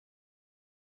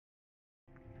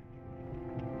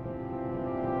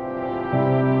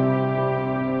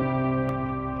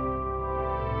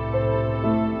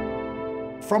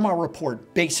From our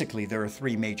report, basically there are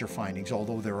three major findings,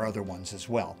 although there are other ones as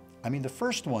well. I mean, the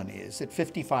first one is that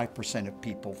 55% of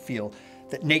people feel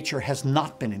that nature has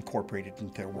not been incorporated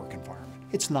into their work environment.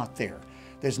 It's not there.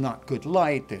 There's not good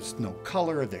light, there's no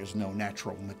color, there's no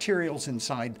natural materials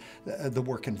inside the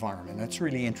work environment. That's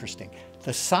really interesting.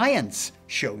 The science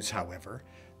shows, however,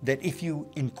 that if you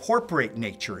incorporate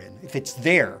nature in, if it's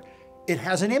there, it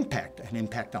has an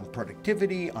impact on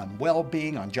productivity, on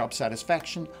well-being, on job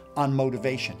satisfaction, on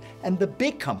motivation. And the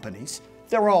big companies,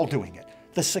 they're all doing it.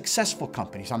 The successful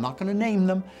companies, I'm not going to name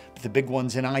them, but the big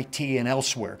ones in IT and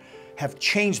elsewhere, have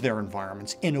changed their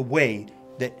environments in a way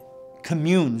that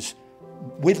communes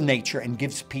with nature and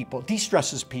gives people,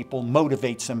 de-stresses people,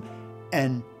 motivates them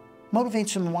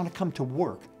to want to come to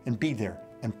work and be there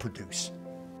and produce.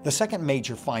 The second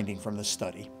major finding from the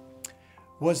study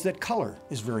was that color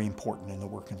is very important in the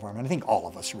work environment. I think all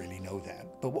of us really know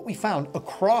that. But what we found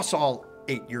across all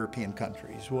 8 European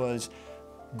countries was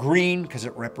green, because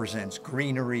it represents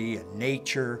greenery and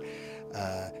nature,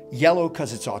 yellow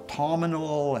because it's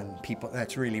autumnal and people,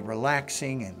 that's really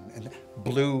relaxing, and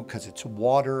blue because it's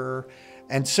water.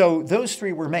 And so those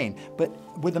three were main, but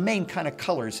were the main kind of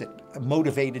colors that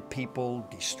motivated people,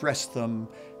 de-stressed them,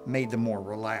 made them more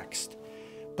relaxed.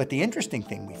 But the interesting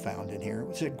thing we found in here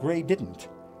was that gray didn't.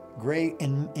 Gray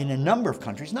in a number of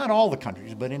countries, not all the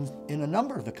countries, but in a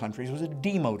number of the countries was a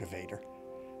demotivator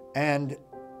and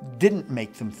didn't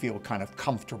make them feel kind of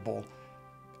comfortable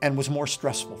and was more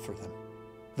stressful for them.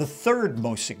 The third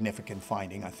most significant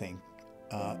finding, I think,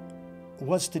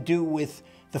 was to do with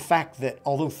the fact that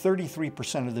although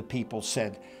 33% of the people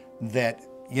said that,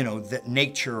 that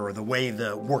nature or the way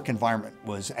the work environment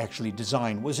was actually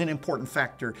designed was an important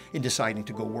factor in deciding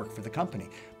to go work for the company.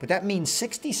 But that means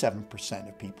 67%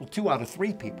 of people, 2 out of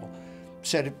 3 people,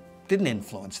 said it didn't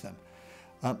influence them.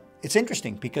 It's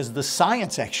interesting because the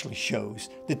science actually shows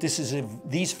that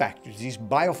these factors, these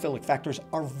biophilic factors,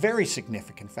 are very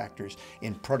significant factors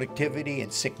in productivity, in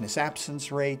sickness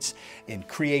absence rates, in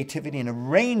creativity, and a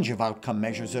range of outcome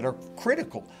measures that are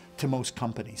critical to most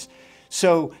companies.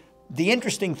 So the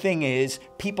interesting thing is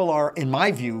people are, in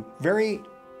my view, very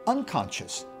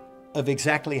unconscious of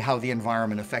exactly how the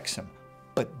environment affects them.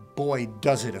 But boy,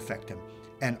 does it affect them.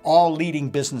 And all leading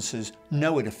businesses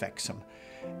know it affects them.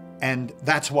 And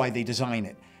that's why they design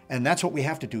it. And that's what we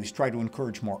have to do, is try to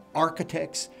encourage more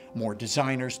architects, more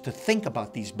designers to think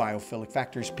about these biophilic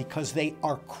factors because they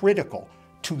are critical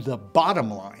to the bottom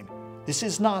line. This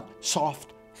is not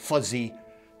soft, fuzzy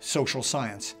social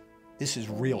science. This is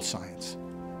real science.